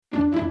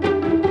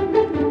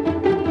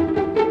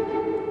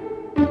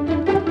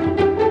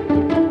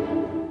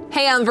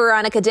Hey, I'm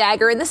Veronica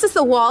Dagger, and this is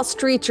the Wall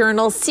Street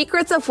Journal's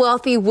Secrets of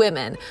Wealthy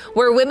Women,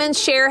 where women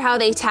share how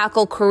they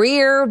tackle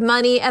career,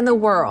 money, and the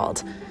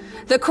world.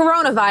 The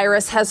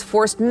coronavirus has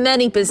forced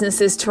many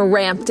businesses to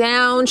ramp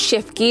down,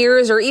 shift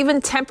gears, or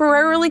even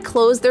temporarily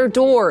close their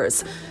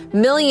doors.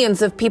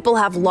 Millions of people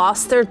have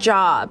lost their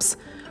jobs.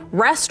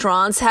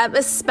 Restaurants have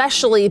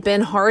especially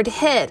been hard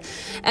hit,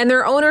 and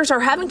their owners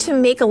are having to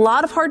make a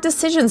lot of hard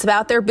decisions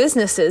about their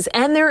businesses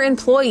and their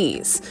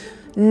employees.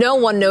 No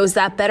one knows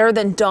that better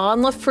than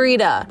Dawn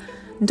LaFrida.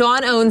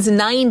 Dawn owns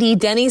 90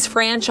 Denny's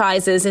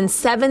franchises in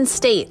 7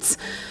 states,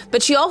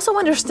 but she also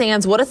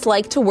understands what it's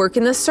like to work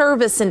in the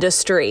service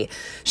industry.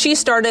 She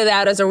started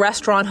out as a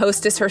restaurant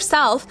hostess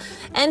herself,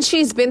 and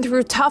she's been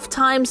through tough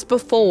times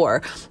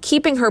before,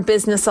 keeping her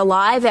business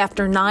alive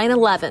after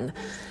 9/11.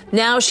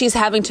 Now she's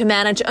having to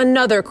manage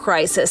another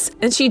crisis,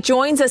 and she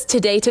joins us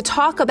today to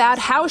talk about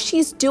how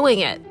she's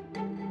doing it.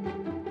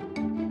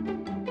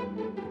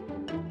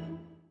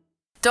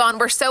 Dawn,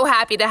 we're so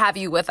happy to have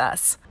you with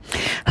us.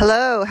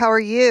 Hello, how are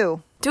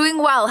you? Doing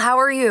well. How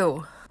are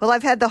you? Well,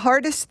 I've had the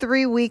hardest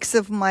 3 weeks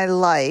of my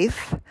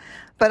life,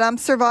 but I'm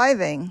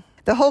surviving.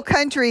 The whole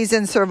country's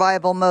in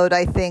survival mode,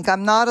 I think.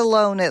 I'm not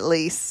alone, at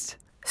least.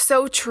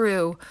 So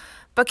true.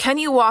 But can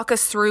you walk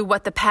us through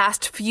what the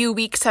past few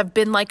weeks have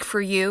been like for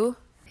you?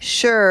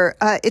 Sure.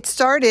 It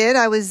started,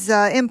 I was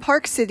in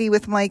Park City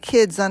with my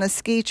kids on a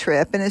ski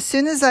trip, and as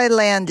soon as I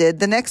landed,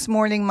 the next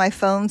morning my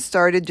phone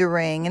started to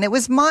ring, and it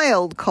was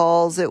mild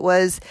calls. It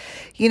was,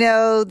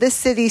 this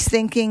city's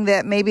thinking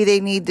that maybe they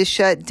need to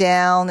shut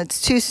down.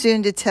 It's too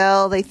soon to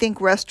tell. They think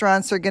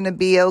restaurants are going to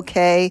be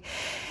okay.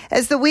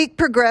 As the week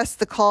progressed,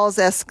 the calls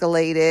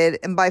escalated,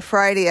 and by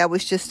Friday, I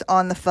was just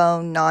on the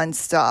phone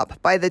nonstop.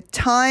 By the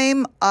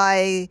time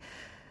I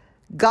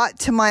got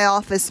to my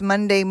office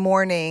Monday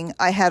morning,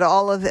 I had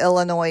all of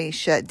Illinois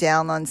shut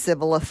down on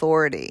civil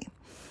authority.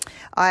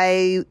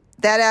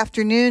 That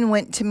afternoon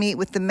went to meet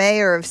with the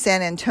mayor of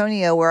San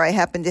Antonio, where I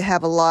happen to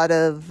have a lot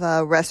of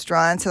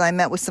restaurants, and I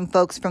met with some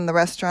folks from the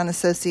Restaurant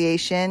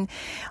Association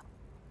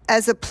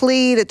as a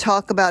plea to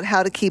talk about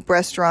how to keep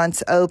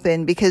restaurants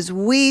open, because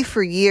we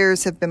for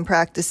years have been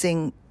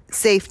practicing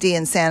safety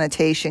and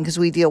sanitation because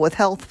we deal with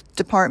health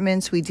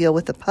departments, we deal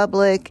with the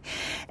public,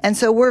 and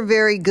so we're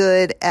very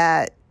good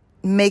at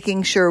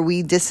making sure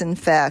we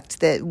disinfect,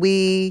 that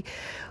we,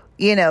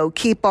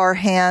 keep our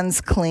hands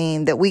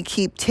clean, that we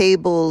keep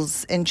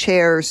tables and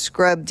chairs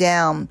scrubbed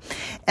down.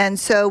 And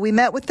so we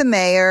met with the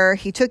mayor.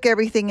 He took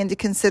everything into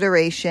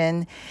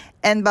consideration.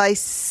 And by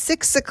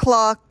 6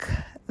 o'clock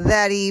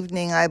that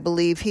evening, I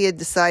believe, he had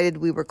decided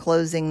we were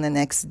closing the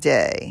next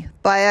day.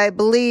 By, I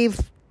believe,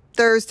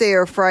 Thursday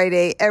or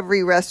Friday,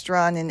 every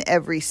restaurant in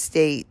every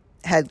state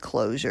had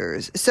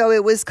closures. So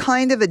it was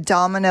kind of a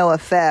domino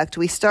effect.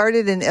 We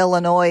started in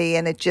Illinois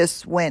and it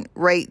just went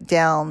right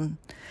down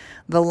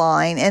the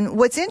line. And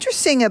what's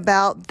interesting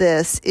about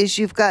this is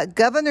you've got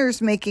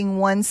governors making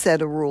one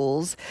set of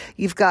rules,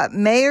 you've got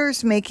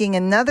mayors making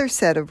another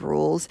set of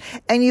rules,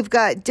 and you've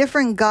got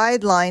different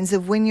guidelines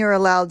of when you're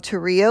allowed to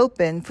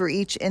reopen for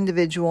each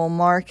individual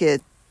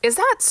market. Is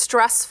that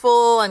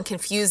stressful and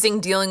confusing,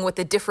 dealing with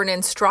the different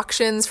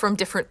instructions from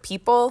different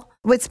people?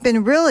 What's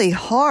been really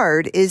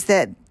hard is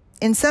that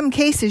in some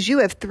cases, you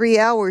have 3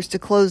 hours to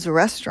close a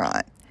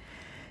restaurant,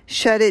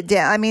 shut it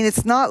down. I mean,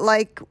 it's not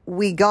like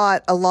we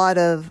got a lot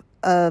of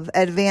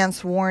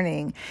advance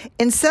warning.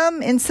 In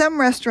some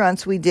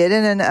restaurants we did,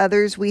 and in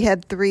others we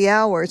had 3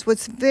 hours.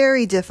 What's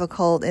very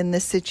difficult in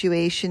this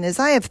situation is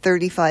I have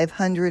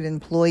 3,500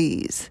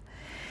 employees.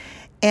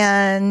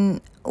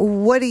 And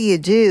what do you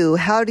do?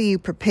 How do you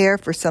prepare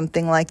for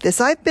something like this?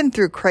 I've been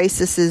through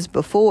crises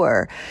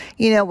before.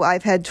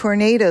 I've had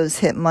tornadoes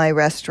hit my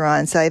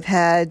restaurants. I've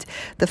had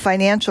the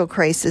financial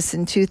crisis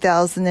in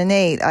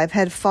 2008. I've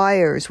had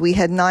fires. We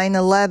had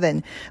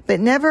 9/11. But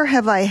never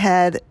have I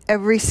had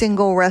every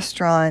single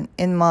restaurant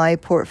in my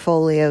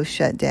portfolio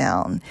shut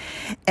down.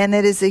 And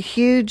it is a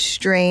huge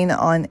strain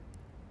on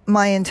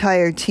my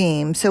entire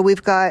team. So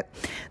we've got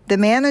the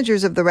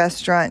managers of the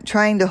restaurant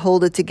trying to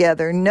hold it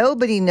together.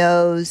 Nobody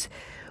knows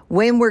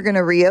when we're going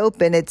to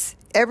reopen.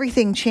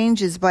 Everything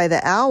changes by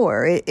the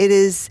hour.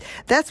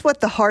 That's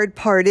what the hard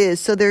part is.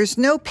 So there's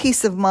no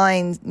peace of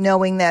mind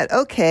knowing that,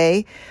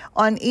 okay,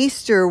 on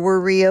Easter we're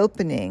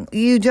reopening.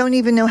 You don't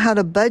even know how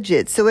to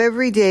budget. So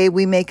every day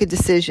we make a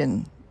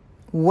decision.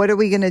 What are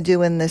we going to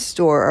do in this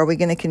store? Are we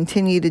going to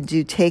continue to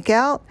do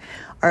takeout?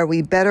 Are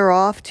we better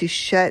off to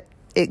shut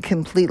it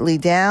completely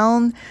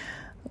down?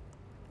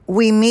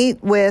 We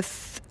meet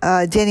with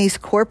Denny's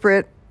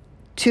corporate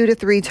 2 to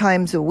 3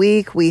 times a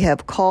week. We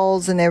have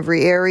calls in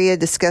every area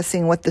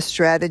discussing what the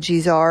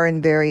strategies are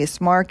in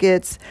various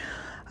markets.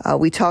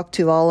 We talk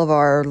to all of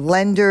our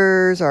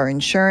lenders, our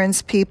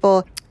insurance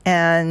people.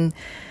 And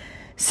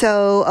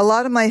so a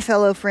lot of my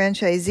fellow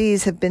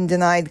franchisees have been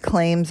denied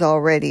claims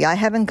already. I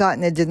haven't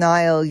gotten a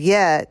denial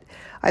yet.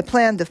 I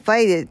plan to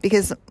fight it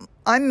because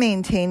I'm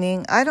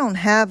maintaining I don't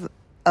have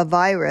a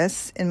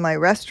virus in my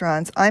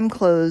restaurants. I'm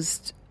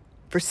closed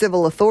for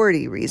civil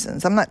authority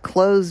reasons. I'm not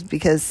closed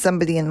because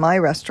somebody in my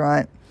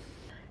restaurant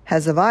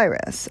has a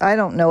virus. I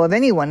don't know of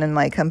anyone in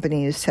my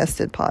company who's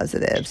tested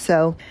positive.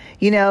 So,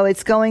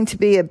 it's going to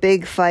be a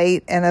big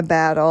fight and a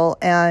battle.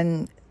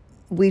 And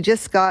we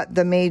just got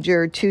the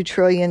major $2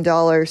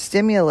 trillion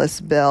stimulus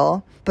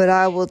bill. But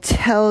I will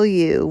tell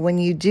you, when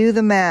you do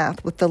the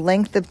math with the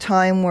length of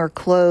time we're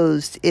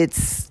closed,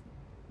 it's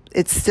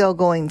still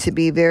going to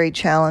be very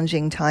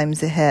challenging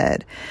times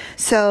ahead.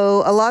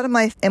 So a lot of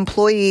my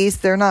employees,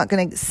 they're not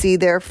going to see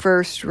their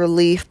first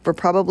relief for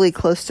probably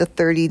close to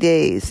 30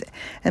 days.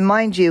 And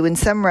mind you, in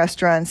some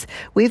restaurants,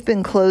 we've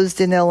been closed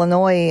in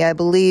Illinois, I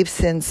believe,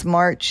 since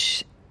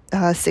March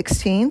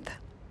 16th.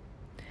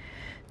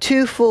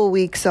 2 full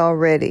weeks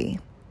already.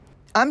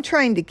 I'm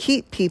trying to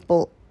keep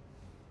people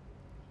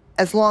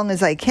as long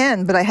as I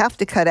can, but I have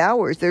to cut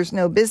hours. There's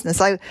no business.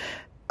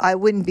 I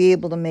wouldn't be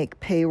able to make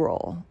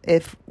payroll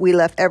if we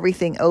left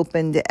everything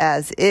opened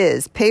as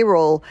is.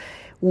 Payroll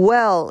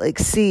well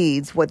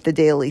exceeds what the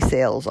daily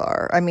sales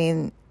are. I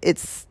mean,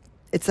 it's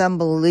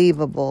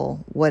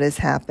unbelievable what has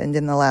happened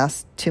in the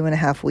last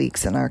 2.5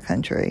 weeks in our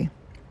country.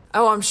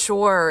 Oh, I'm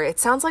sure. It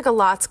sounds like a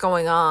lot's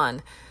going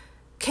on.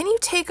 Can you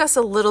take us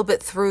a little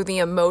bit through the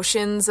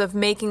emotions of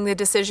making the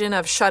decision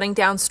of shutting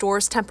down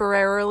stores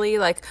temporarily?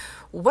 Like,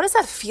 what does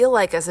that feel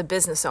like as a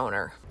business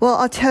owner? Well,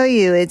 I'll tell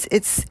you,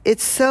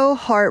 it's so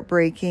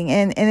heartbreaking,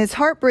 and it's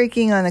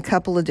heartbreaking on a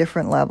couple of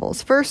different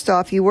levels. First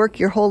off, you work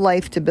your whole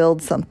life to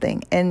build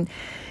something, and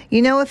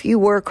if you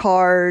work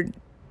hard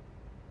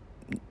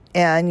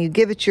and you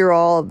give it your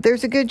all,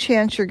 there's a good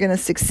chance you're going to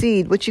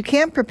succeed. What you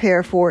can't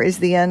prepare for is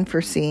the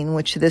unforeseen,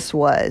 which this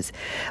was.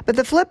 But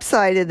the flip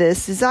side of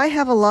this is I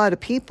have a lot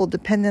of people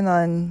dependent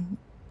on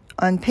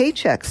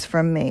paychecks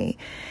from me,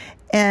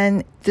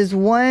 and does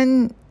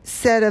one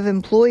set of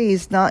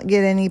employees not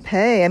get any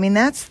pay? I mean,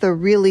 that's the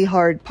really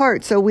hard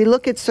part. So we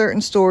look at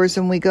certain stores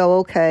and we go,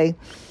 okay,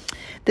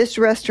 this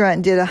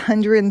restaurant did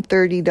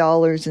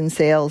 $130 in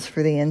sales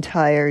for the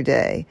entire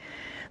day.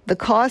 The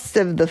cost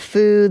of the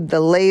food, the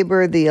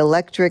labor, the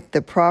electric,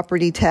 the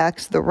property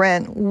tax, the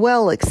rent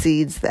well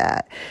exceeds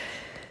that.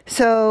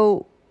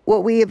 So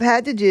what we have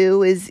had to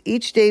do is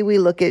each day we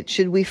look at,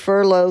 should we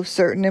furlough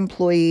certain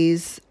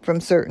employees from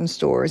certain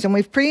stores? And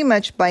we've pretty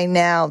much by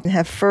now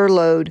have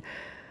furloughed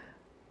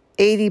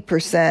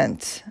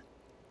 80%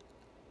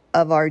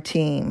 of our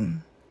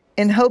team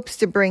in hopes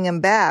to bring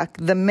them back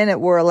the minute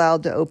we're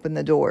allowed to open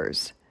the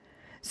doors.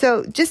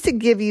 So just to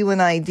give you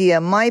an idea,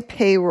 my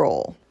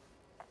payroll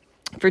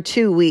for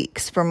 2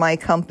 weeks for my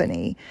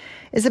company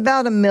is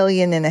about $1.5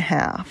 million.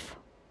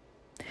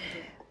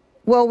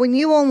 Well, when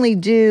you only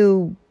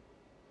do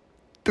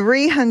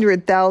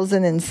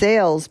 $300,000 in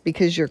sales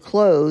because you're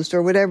closed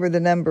or whatever the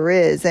number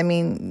is, I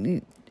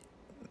mean,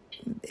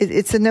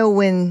 it's a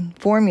no-win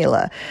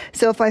formula.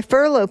 So if I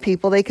furlough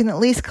people, they can at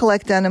least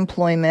collect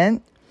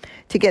unemployment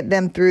to get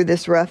them through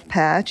this rough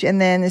patch. And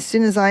then as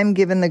soon as I'm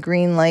given the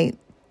green light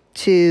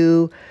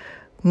to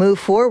move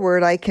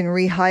forward, I can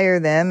rehire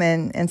them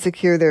and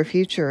secure their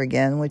future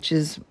again, which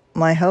is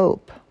my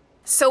hope.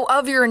 So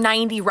of your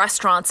 90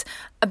 restaurants,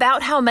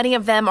 about how many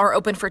of them are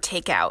open for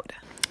takeout?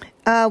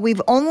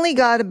 We've only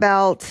got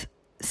about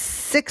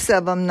 6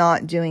 of them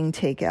not doing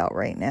takeout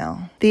right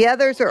now. The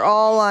others are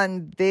all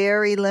on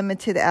very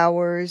limited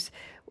hours.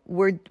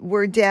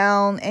 We're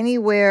down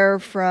anywhere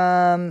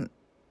from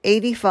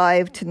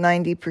 85 to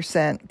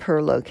 90%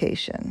 per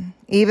location,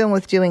 even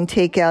with doing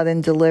takeout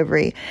and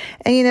delivery.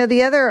 And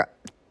the other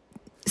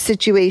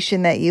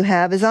situation that you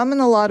have is I'm in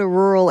a lot of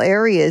rural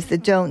areas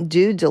that don't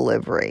do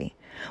delivery,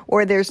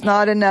 or there's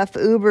not enough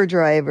Uber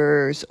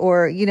drivers,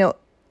 or,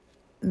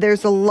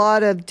 there's a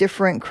lot of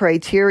different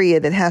criteria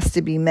that has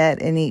to be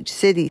met in each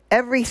city.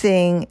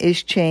 Everything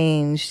is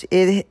changed.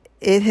 It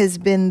has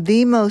been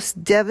the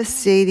most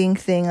devastating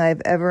thing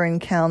I've ever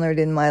encountered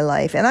in my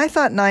life. And I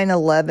thought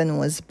 9/11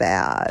 was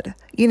bad.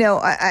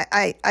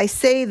 I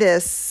say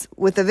this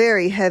with a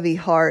very heavy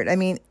heart. I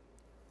mean,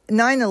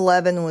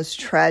 9/11 was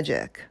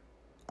tragic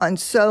on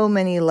so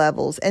many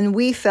levels, and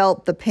we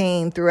felt the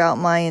pain throughout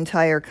my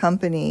entire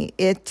company.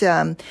 It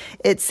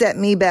set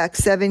me back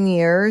 7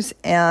 years,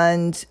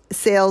 and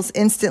sales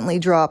instantly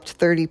dropped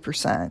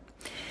 30%.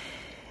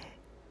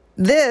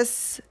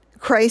 This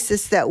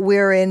crisis that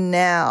we're in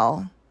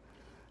now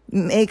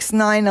makes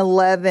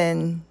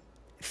 9/11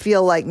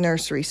 feel like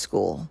nursery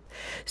school.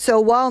 So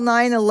while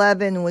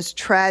 9/11 was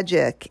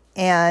tragic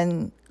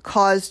and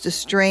caused a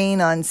strain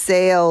on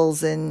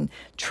sales and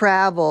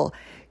travel,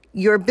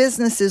 your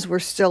businesses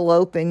were still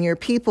open. Your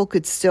people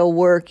could still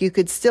work. You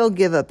could still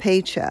give a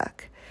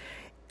paycheck.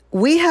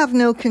 We have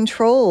no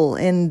control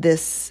in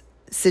this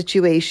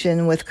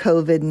situation with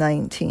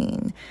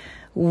COVID-19.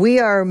 We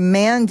are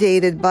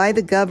mandated by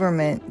the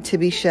government to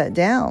be shut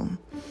down.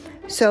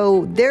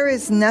 So there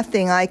is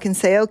nothing I can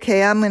say,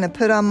 okay, I'm going to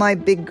put on my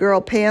big girl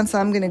pants.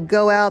 I'm going to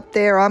go out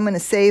there. I'm going to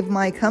save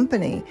my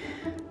company.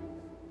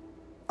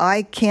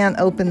 I can't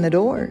open the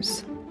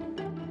doors.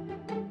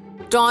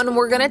 Dawn,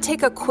 we're going to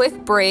take a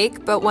quick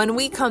break, but when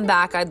we come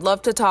back, I'd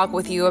love to talk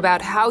with you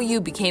about how you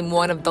became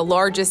one of the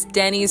largest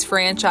Denny's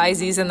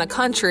franchisees in the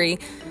country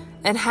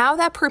and how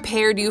that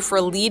prepared you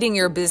for leading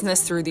your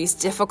business through these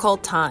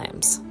difficult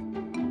times.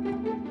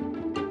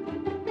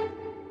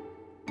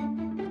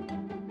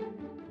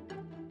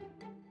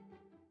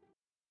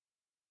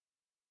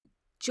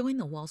 Join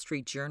the Wall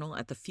Street Journal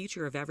at the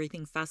Future of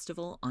Everything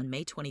Festival on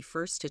May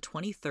 21st to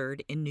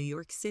 23rd in New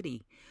York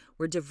City,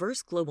 where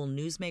diverse global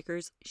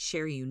newsmakers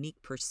share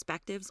unique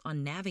perspectives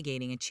on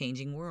navigating a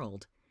changing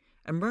world.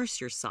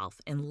 Immerse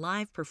yourself in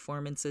live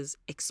performances,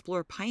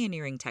 explore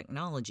pioneering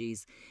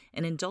technologies,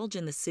 and indulge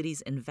in the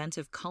city's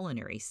inventive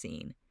culinary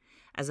scene.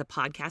 As a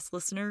podcast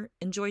listener,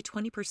 enjoy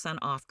 20%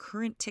 off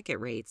current ticket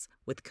rates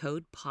with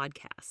code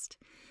PODCAST.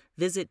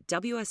 Visit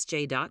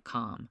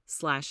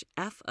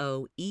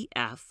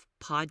WSJ.com/FOEF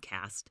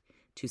podcast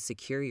to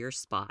secure your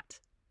spot.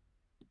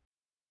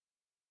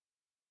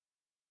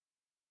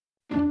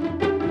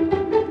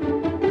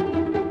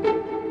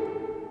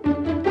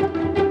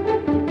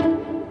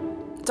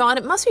 Dawn,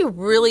 it must be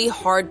really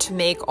hard to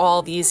make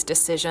all these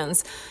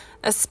decisions,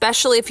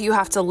 especially if you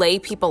have to lay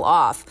people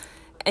off.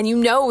 And you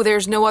know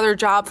there's no other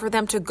job for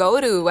them to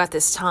go to at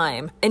this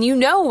time. And you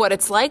know what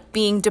it's like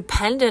being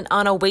dependent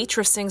on a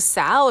waitressing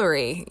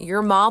salary.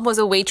 Your mom was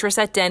a waitress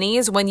at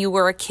Denny's when you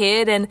were a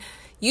kid, and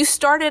you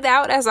started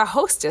out as a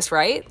hostess,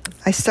 right?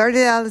 I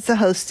started out as a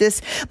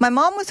hostess. My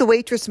mom was a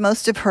waitress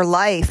most of her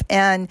life,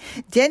 and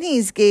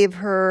Denny's gave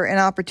her an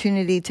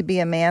opportunity to be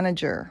a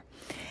manager.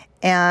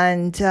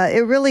 And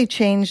it really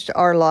changed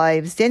our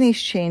lives.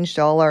 Denny's changed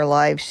all our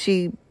lives.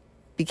 She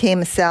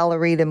became a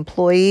salaried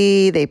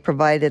employee. They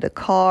provided a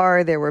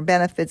car. There were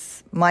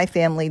benefits my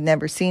family had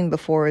never seen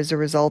before as a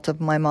result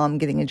of my mom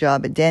getting a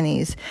job at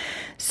Denny's.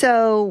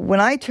 So when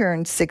I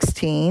turned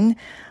 16,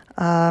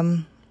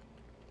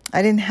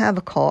 I didn't have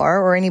a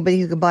car or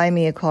anybody who could buy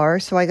me a car,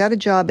 so I got a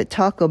job at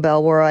Taco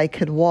Bell where I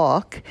could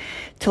walk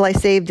till I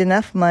saved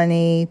enough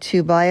money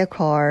to buy a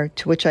car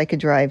to which I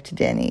could drive to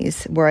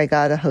Denny's, where I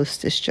got a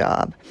hostess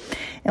job.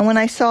 And when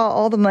I saw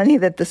all the money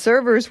that the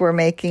servers were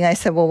making, I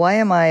said, well, why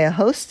am I a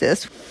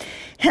hostess?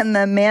 And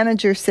the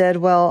manager said,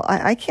 well,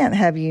 I can't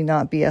have you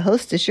not be a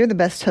hostess. You're the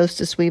best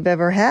hostess we've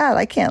ever had.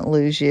 I can't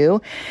lose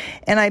you.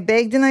 And I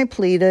begged and I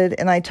pleaded,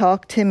 and I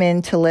talked him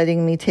into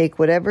letting me take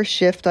whatever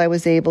shift I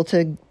was able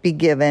to be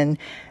given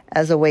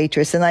as a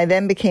waitress. And I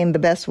then became the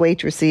best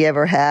waitress he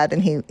ever had.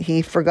 And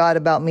he forgot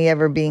about me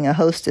ever being a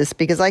hostess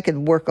because I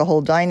could work a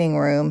whole dining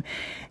room.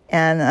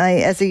 And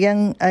as a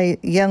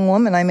young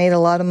woman, I made a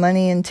lot of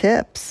money in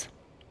tips.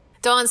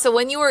 Dawn, so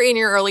when you were in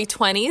your early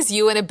 20s,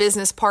 you and a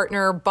business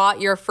partner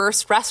bought your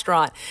first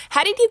restaurant.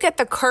 How did you get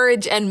the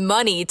courage and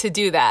money to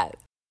do that?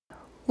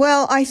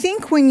 Well, I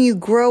think when you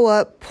grow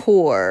up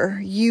poor,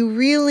 you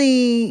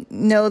really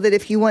know that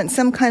if you want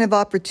some kind of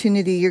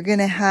opportunity, you're going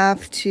to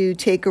have to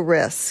take a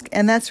risk.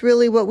 And that's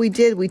really what we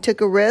did. We took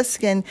a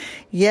risk, and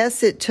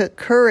yes, it took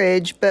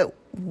courage, but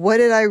what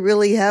did I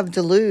really have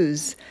to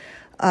lose?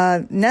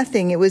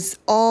 Nothing. It was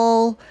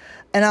all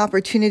an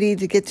opportunity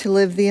to get to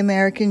live the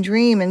American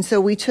dream. And so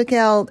we took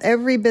out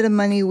every bit of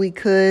money we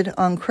could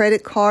on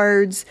credit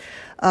cards,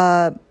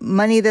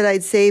 money that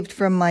I'd saved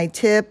from my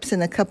tips,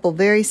 and a couple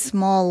very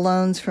small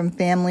loans from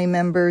family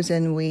members.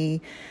 And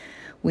we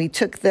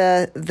took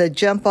the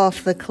jump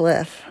off the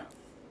cliff.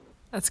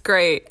 That's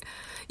great.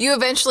 You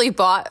eventually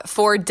bought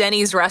 4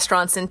 Denny's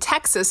restaurants in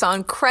Texas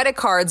on credit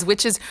cards,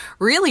 which is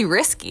really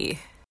risky.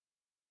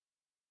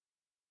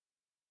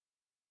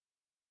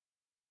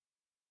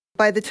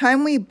 By the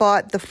time we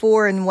bought the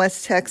 4 in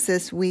West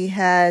Texas, we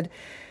had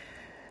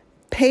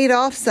paid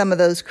off some of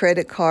those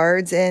credit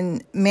cards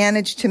and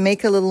managed to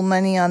make a little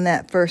money on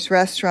that first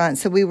restaurant.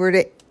 So we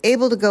were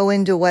able to go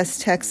into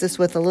West Texas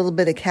with a little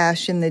bit of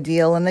cash in the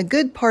deal. And the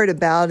good part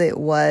about it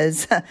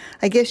was,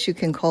 I guess you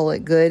can call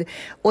it good,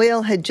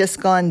 oil had just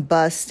gone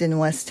bust in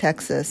West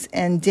Texas.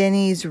 And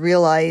Denny's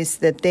realized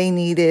that they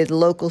needed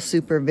local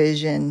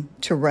supervision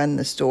to run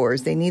the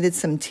stores. They needed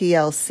some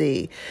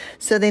TLC.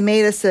 So they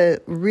made us a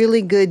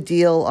really good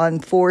deal on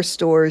 4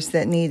 stores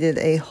that needed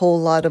a whole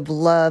lot of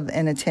love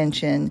and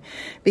attention,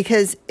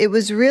 because it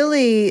was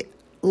really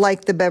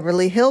like the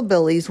Beverly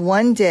Hillbillies.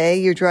 One day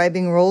you're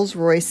driving Rolls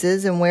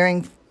Royces and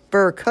wearing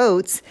fur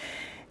coats,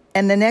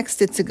 and the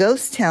next it's a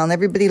ghost town.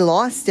 Everybody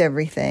lost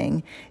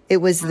everything. It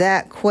was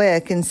that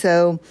quick. And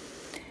so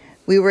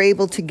we were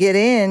able to get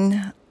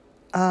in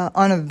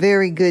on a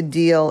very good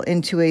deal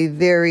into a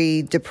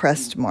very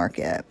depressed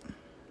market.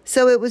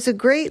 So it was a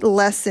great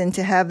lesson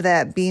to have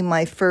that be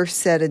my first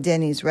set of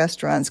Denny's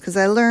restaurants, because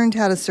I learned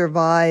how to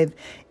survive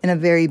in a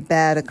very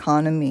bad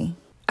economy.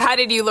 How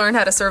did you learn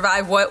how to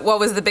survive? What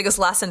was the biggest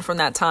lesson from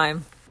that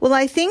time? Well,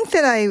 I think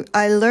that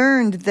I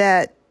learned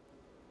that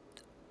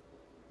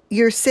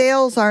your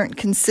sales aren't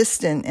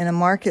consistent in a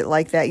market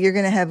like that. You're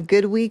going to have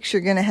good weeks.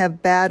 You're going to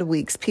have bad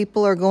weeks.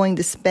 People are going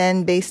to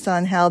spend based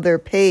on how they're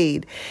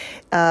paid.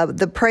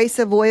 The price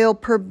of oil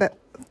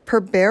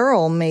per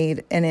barrel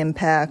made an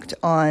impact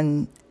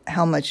on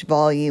how much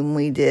volume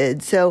we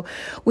did. So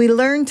we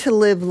learned to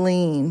live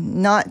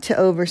lean, not to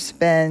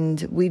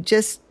overspend. We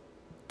just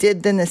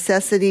did the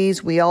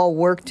necessities. We all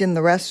worked in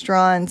the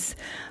restaurants,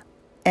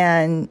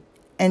 and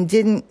and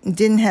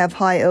didn't have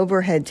high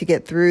overhead to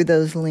get through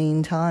those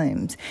lean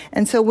times.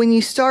 And so when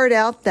you start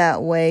out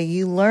that way,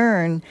 you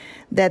learn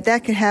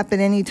that could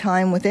happen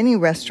anytime with any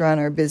restaurant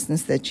or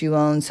business that you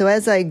own. So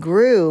as I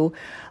grew,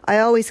 I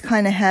always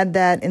kind of had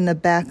that in the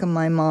back of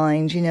my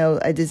mind. You know,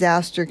 a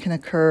disaster can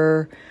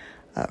occur,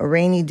 a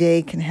rainy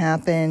day can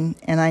happen,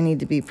 and I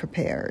need to be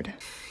prepared.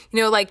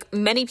 You know, like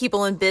many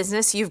people in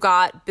business, you've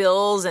got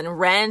bills and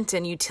rent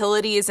and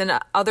utilities and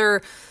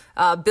other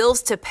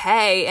bills to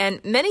pay.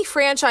 And many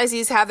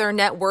franchisees have their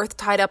net worth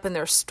tied up in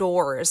their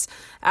stores.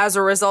 As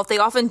a result, they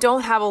often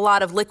don't have a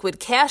lot of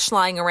liquid cash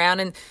lying around.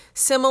 And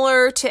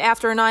similar to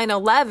after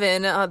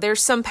 9/11,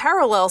 there's some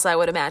parallels, I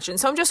would imagine.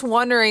 So I'm just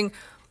wondering,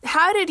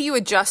 how did you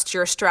adjust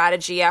your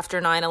strategy after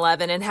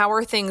 9/11, and how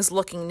are things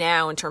looking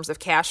now in terms of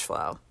cash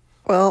flow?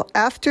 Well,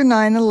 after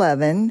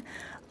 9/11,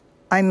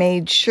 I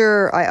made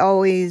sure I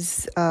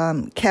always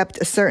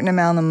kept a certain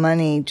amount of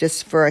money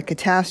just for a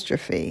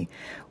catastrophe.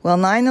 Well,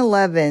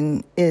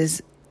 9/11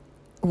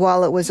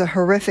 while it was a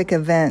horrific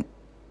event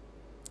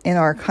in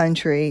our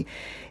country,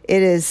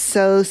 it is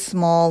so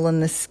small in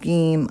the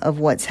scheme of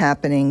what's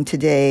happening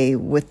today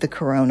with the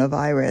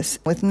coronavirus.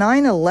 With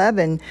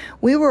 9/11,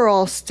 we were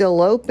all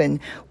still open.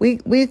 We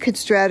could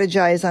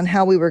strategize on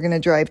how we were going to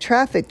drive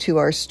traffic to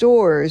our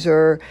stores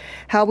or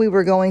how we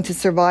were going to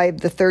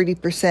survive the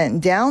 30%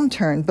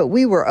 downturn, but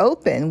we were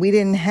open. We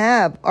didn't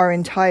have our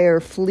entire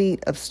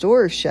fleet of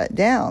stores shut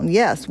down.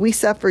 Yes, we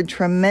suffered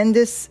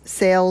tremendous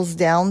sales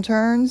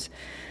downturns,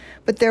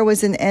 but there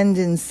was an end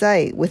in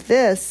sight. With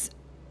this,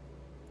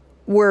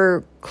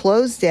 we're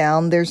closed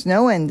down, there's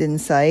no end in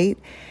sight,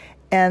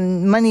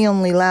 and money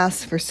only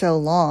lasts for so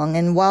long.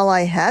 And while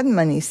I had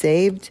money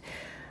saved,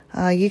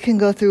 you can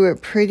go through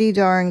it pretty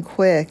darn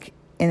quick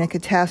in a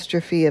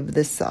catastrophe of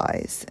this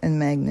size and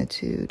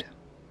magnitude.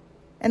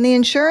 And the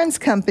insurance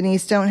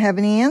companies don't have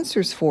any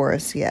answers for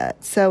us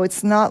yet, so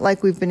it's not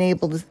like we've been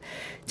able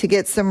to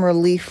get some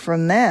relief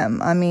from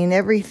them. I mean,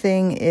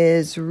 everything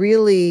is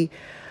really...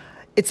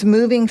 It's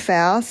moving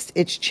fast.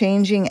 It's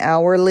changing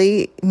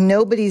hourly.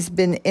 Nobody's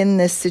been in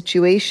this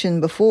situation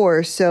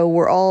before, so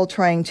we're all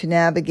trying to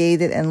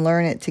navigate it and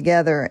learn it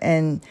together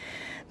and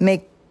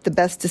make the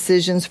best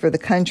decisions for the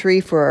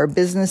country, for our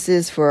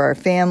businesses, for our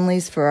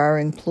families, for our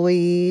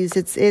employees.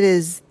 It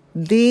is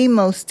the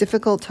most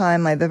difficult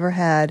time I've ever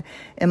had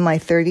in my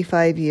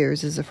 35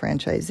 years as a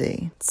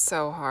franchisee. It's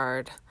so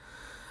hard.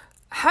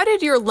 How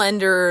did your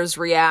lenders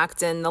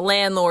react and the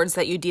landlords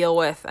that you deal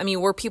with? I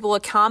mean, were people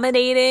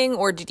accommodating,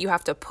 or did you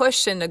have to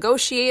push and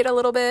negotiate a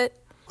little bit?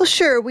 Well,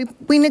 sure,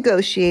 we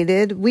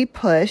negotiated, we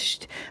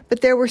pushed,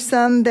 but there were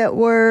some that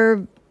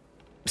were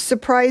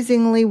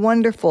surprisingly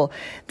wonderful.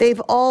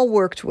 They've all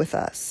worked with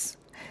us,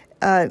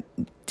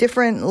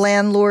 different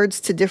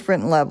landlords to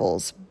different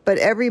levels, but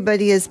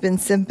everybody has been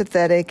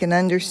sympathetic and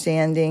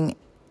understanding,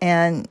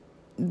 and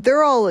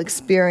they're all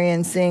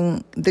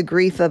experiencing the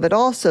grief of it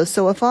also.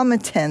 So if I'm a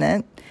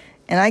tenant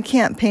and I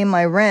can't pay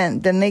my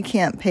rent, then they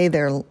can't pay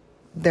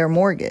their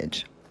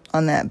mortgage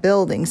on that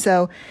building.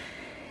 So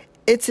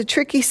it's a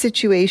tricky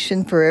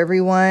situation for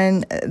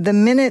everyone. The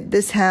minute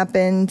this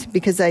happened,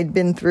 because I'd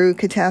been through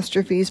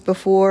catastrophes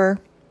before,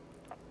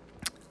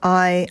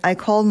 I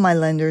called my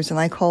lenders and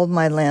I called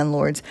my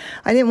landlords.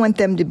 I didn't want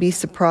them to be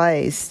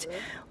surprised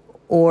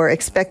or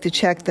expect a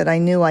check that I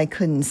knew I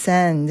couldn't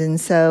send. And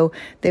so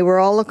they were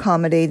all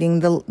accommodating.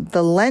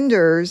 The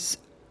lenders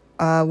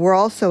were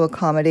also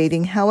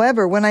accommodating.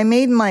 However, when I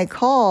made my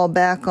call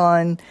back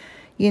on,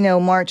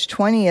 March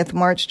 20th,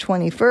 March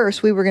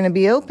 21st, we were going to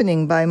be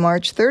opening by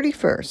March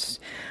 31st.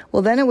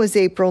 Well, then it was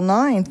April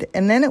 9th,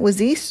 and then it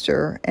was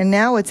Easter, and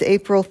now it's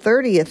April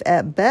 30th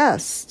at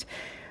best,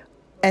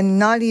 and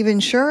not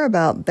even sure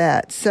about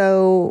that.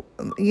 So,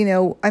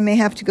 I may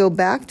have to go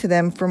back to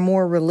them for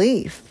more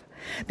relief.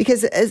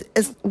 Because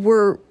as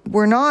we're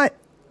not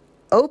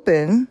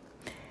open,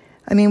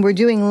 I mean, we're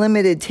doing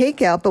limited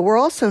takeout, but we're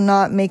also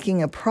not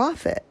making a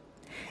profit.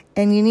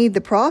 And you need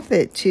the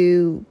profit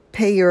to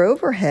pay your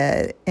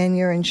overhead and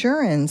your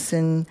insurance.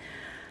 And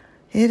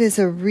it is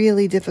a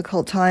really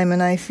difficult time.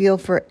 And I feel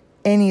for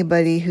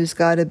anybody who's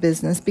got a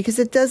business, because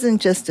it doesn't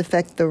just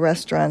affect the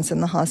restaurants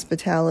and the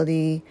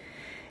hospitality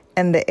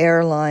and the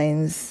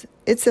airlines.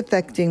 It's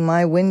affecting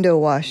my window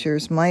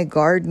washers, my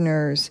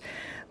gardeners,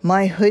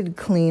 my hood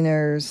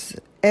cleaners,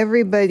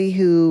 everybody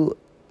who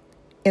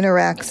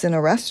interacts in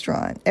a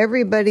restaurant,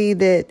 everybody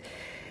that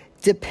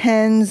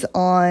depends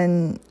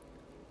on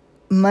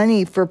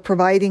money for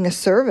providing a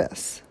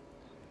service.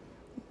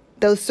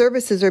 Those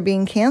services are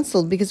being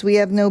canceled because we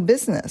have no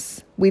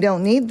business. We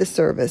don't need the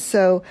service.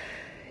 So,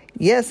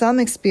 yes, I'm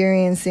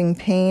experiencing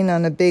pain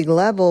on a big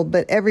level,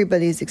 but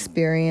everybody's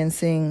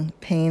experiencing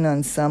pain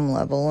on some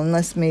level,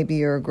 unless maybe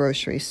you're a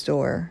grocery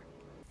store.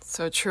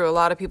 So true. A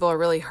lot of people are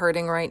really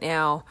hurting right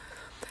now.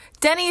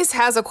 Denny's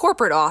has a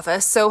corporate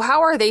office, so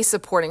how are they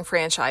supporting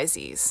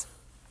franchisees?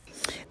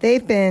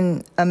 They've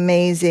been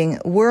amazing.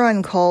 We're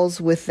on calls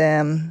with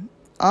them.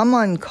 I'm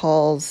on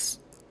calls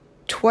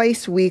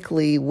twice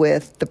weekly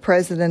with the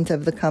president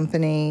of the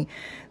company,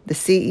 the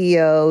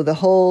CEO, the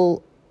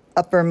whole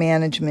upper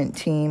management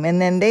team.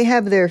 And then they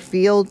have their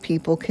field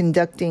people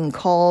conducting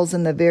calls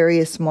in the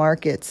various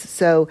markets.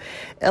 So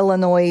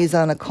Illinois is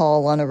on a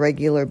call on a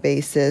regular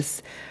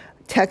basis.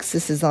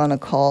 Texas is on a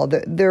call.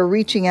 They're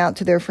reaching out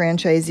to their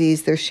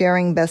franchisees. They're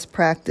sharing best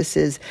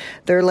practices.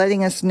 They're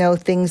letting us know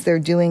things they're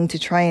doing to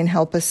try and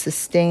help us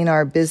sustain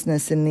our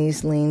business in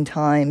these lean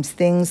times.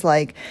 Things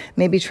like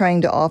maybe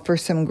trying to offer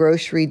some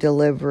grocery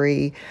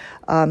delivery,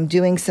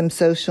 doing some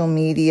social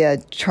media,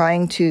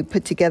 trying to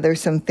put together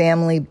some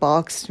family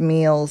boxed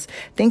meals,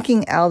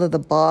 thinking out of the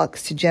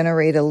box to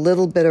generate a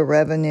little bit of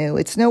revenue.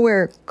 It's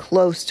nowhere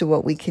close to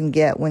what we can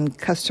get when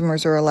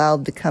customers are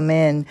allowed to come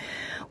in.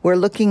 We're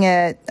looking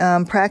at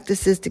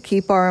practices to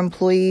keep our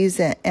employees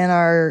and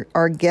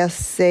our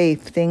guests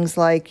safe. Things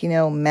like,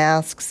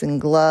 masks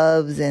and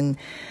gloves and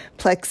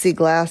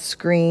plexiglass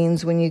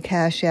screens when you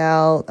cash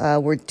out.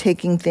 We're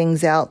taking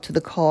things out to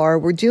the car.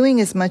 We're doing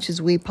as much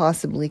as we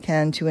possibly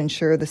can to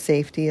ensure the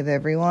safety of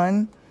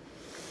everyone,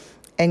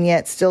 and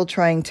yet still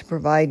trying to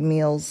provide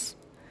meals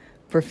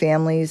for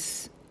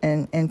families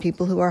and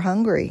people who are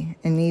hungry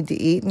and need to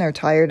eat and are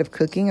tired of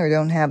cooking or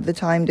don't have the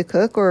time to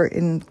cook, or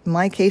in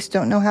my case,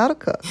 don't know how to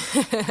cook.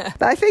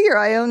 But I figure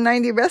I own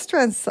 90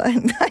 restaurants. I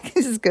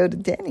can just go to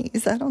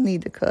Denny's. I don't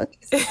need to cook.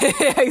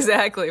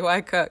 Exactly. Why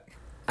cook?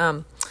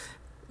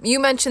 You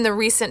mentioned the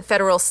recent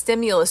federal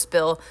stimulus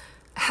bill.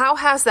 How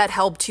has that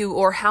helped you,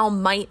 or how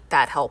might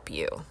that help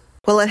you?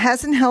 Well, it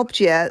hasn't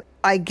helped yet.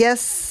 I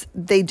guess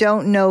they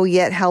don't know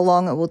yet how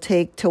long it will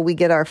take till we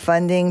get our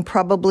funding,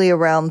 probably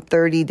around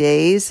 30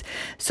 days.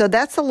 So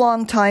that's a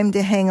long time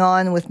to hang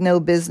on with no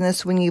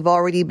business when you've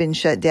already been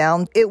shut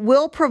down. It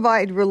will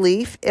provide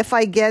relief. If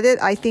I get it,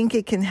 I think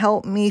it can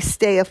help me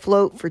stay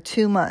afloat for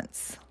 2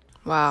 months.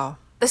 Wow.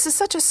 This is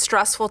such a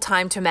stressful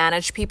time to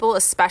manage people,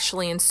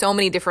 especially in so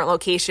many different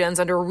locations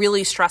under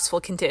really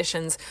stressful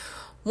conditions.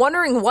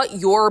 Wondering what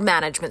your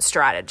management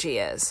strategy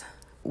is.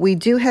 We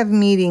do have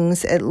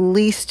meetings at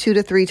least 2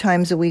 to 3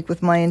 times a week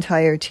with my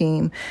entire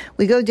team.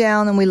 We go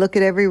down and we look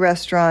at every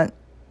restaurant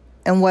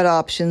and what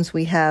options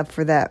we have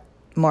for that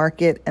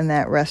market and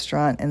that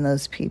restaurant and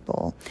those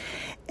people.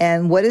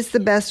 And what is the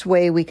best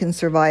way we can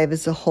survive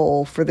as a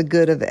whole for the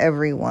good of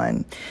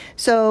everyone.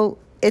 So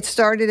it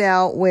started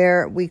out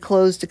where we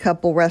closed a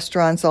couple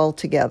restaurants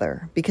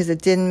altogether because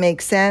it didn't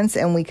make sense,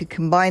 and we could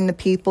combine the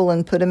people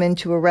and put them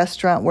into a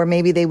restaurant where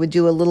maybe they would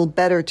do a little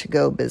better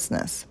to-go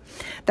business.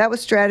 That was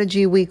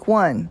strategy week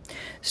 1.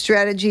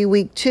 Strategy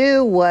week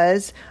 2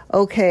 was,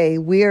 okay,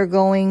 we are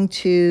going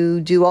to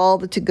do all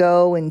the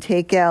to-go and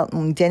takeout,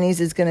 and Denny's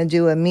is going to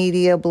do a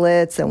media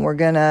blitz, and we're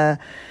going to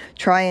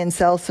try and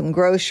sell some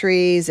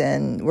groceries,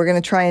 and we're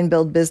going to try and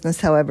build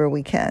business however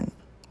we can.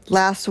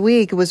 Last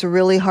week, it was a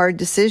really hard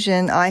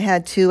decision. I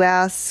had to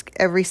ask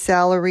every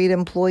salaried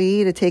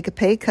employee to take a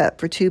pay cut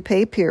for 2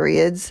 pay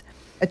periods,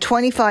 a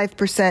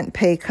 25%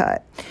 pay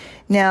cut.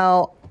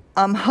 Now,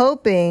 I'm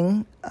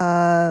hoping,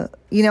 I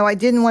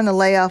didn't want to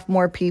lay off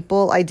more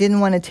people. I didn't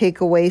want to take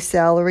away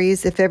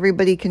salaries. If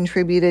everybody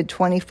contributed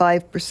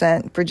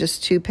 25% for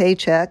just 2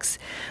 paychecks,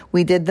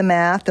 we did the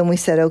math and we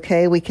said,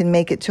 okay, we can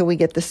make it till we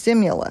get the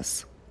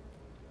stimulus.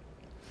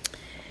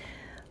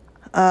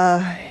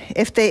 And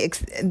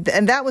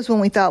that was when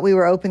we thought we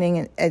were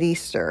opening at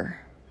Easter.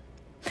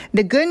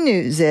 The good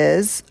news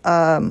is,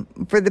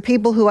 for the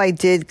people who I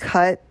did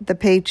cut the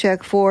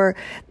paycheck for,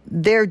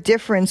 their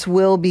difference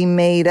will be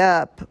made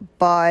up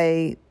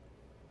by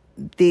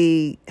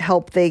the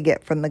help they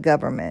get from the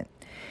government.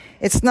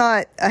 It's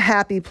not a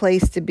happy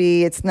place to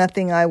be. It's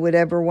nothing I would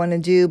ever want to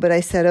do, but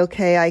I said,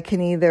 okay, I can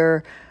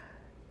either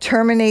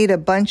terminate a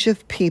bunch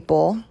of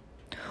people,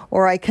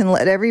 or I can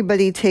let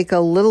everybody take a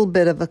little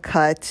bit of a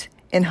cut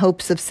in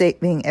hopes of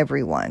saving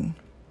everyone.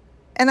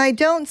 And I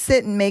don't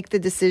sit and make the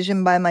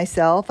decision by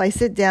myself. I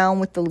sit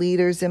down with the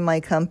leaders in my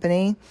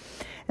company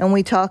and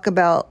we talk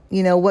about,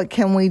 what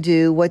can we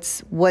do?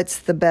 What's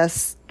the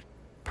best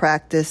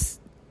practice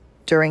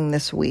during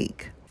this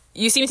week?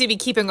 You seem to be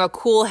keeping a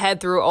cool head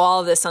through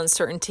all of this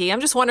uncertainty.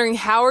 I'm just wondering,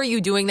 how are you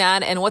doing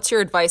that? And what's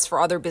your advice for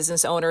other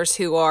business owners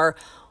who are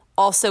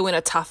also in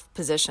a tough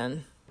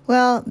position?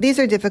 Well, these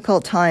are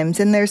difficult times,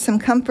 and there's some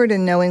comfort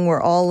in knowing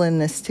we're all in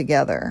this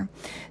together.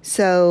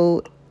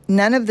 So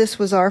none of this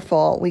was our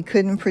fault. We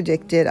couldn't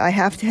predict it. I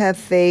have to have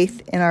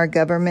faith in our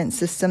government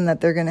system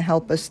that they're going to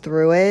help us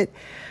through it.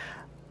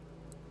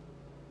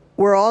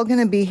 We're all going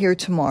to be here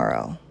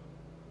tomorrow.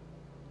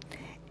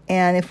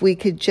 And if we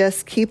could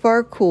just keep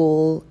our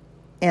cool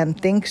and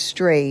think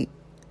straight,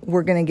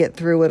 we're going to get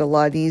through it a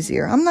lot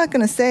easier. I'm not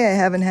going to say I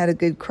haven't had a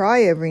good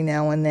cry every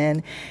now and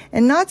then,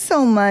 and not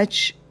so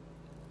much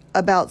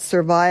about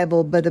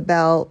survival, but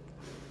about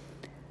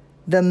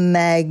the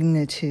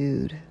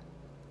magnitude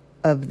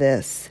of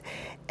this.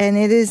 And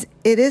it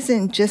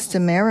isn't just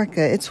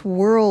America, it's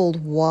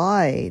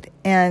worldwide.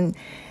 And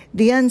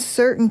the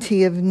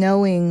uncertainty of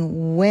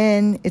knowing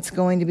when it's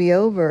going to be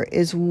over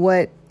is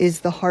what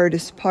is the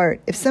hardest part.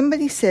 If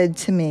somebody said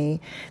to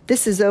me,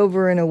 this is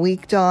over in a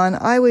week, Dawn,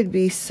 I would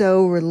be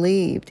so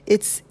relieved.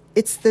 It's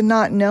It's the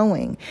not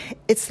knowing.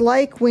 It's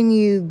like when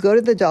you go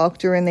to the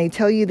doctor and they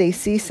tell you they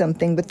see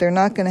something, but they're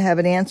not going to have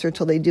an answer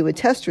till they do a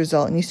test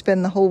result, and you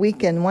spend the whole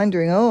weekend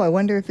wondering, I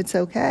wonder if it's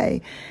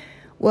okay.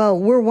 Well,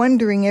 we're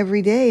wondering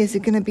every day, is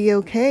it going to be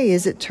okay?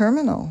 Is it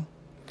terminal?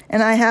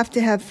 And I have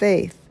to have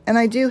faith. And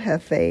I do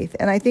have faith.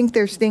 And I think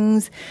there's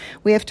things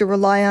we have to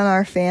rely on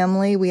our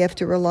family, we have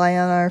to rely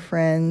on our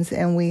friends,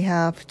 and we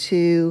have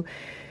to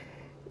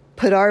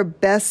put our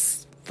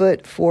best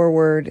foot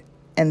forward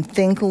and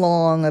think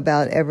long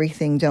about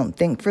everything. Don't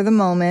think for the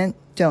moment.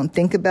 Don't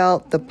think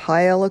about the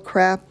pile of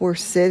crap we're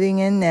sitting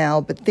in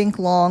now, but think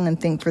long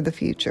and think for the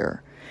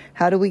future.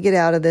 How do we get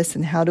out of this,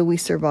 and how do we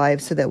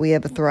survive so that we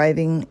have a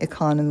thriving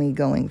economy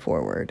going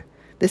forward?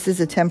 This is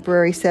a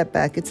temporary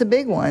setback. It's a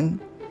big one,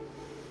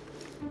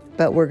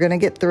 but we're going to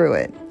get through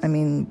it. I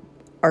mean,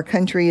 our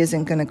country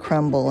isn't going to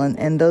crumble,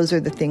 and those are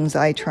the things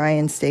I try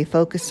and stay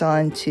focused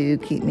on to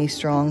keep me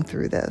strong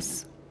through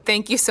this.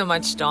 Thank you so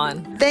much,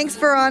 Dawn. Thanks,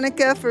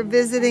 Veronica, for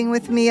visiting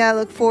with me. I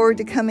look forward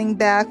to coming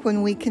back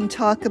when we can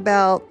talk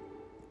about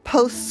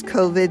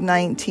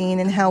post-COVID-19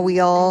 and how we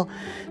all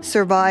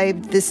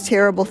survived this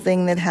terrible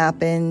thing that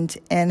happened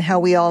and how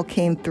we all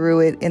came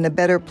through it in a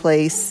better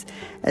place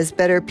as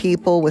better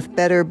people with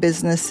better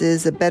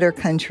businesses, a better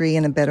country,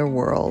 and a better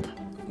world.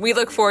 We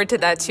look forward to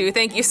that, too.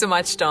 Thank you so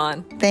much,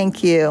 Dawn.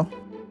 Thank you.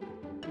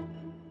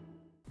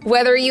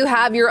 Whether you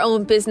have your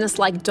own business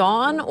like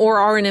Dawn or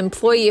are an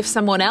employee of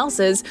someone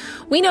else's,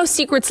 we know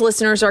Secrets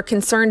listeners are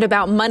concerned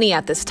about money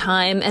at this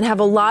time and have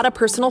a lot of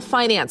personal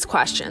finance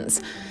questions.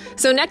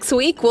 So next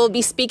week, we'll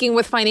be speaking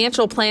with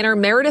financial planner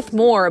Meredith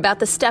Moore about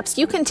the steps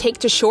you can take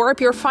to shore up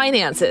your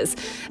finances,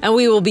 and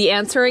we will be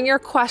answering your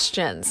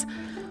questions.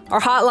 Our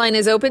hotline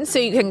is open, so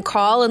you can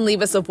call and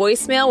leave us a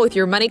voicemail with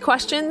your money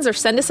questions or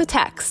send us a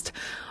text.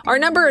 Our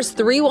number is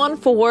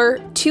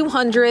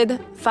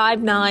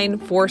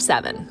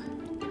 314-200-5947.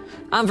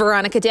 I'm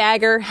Veronica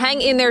Dagher.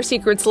 Hang in there,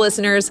 Secrets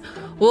listeners.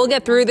 We'll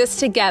get through this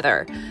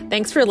together.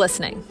 Thanks for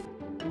listening.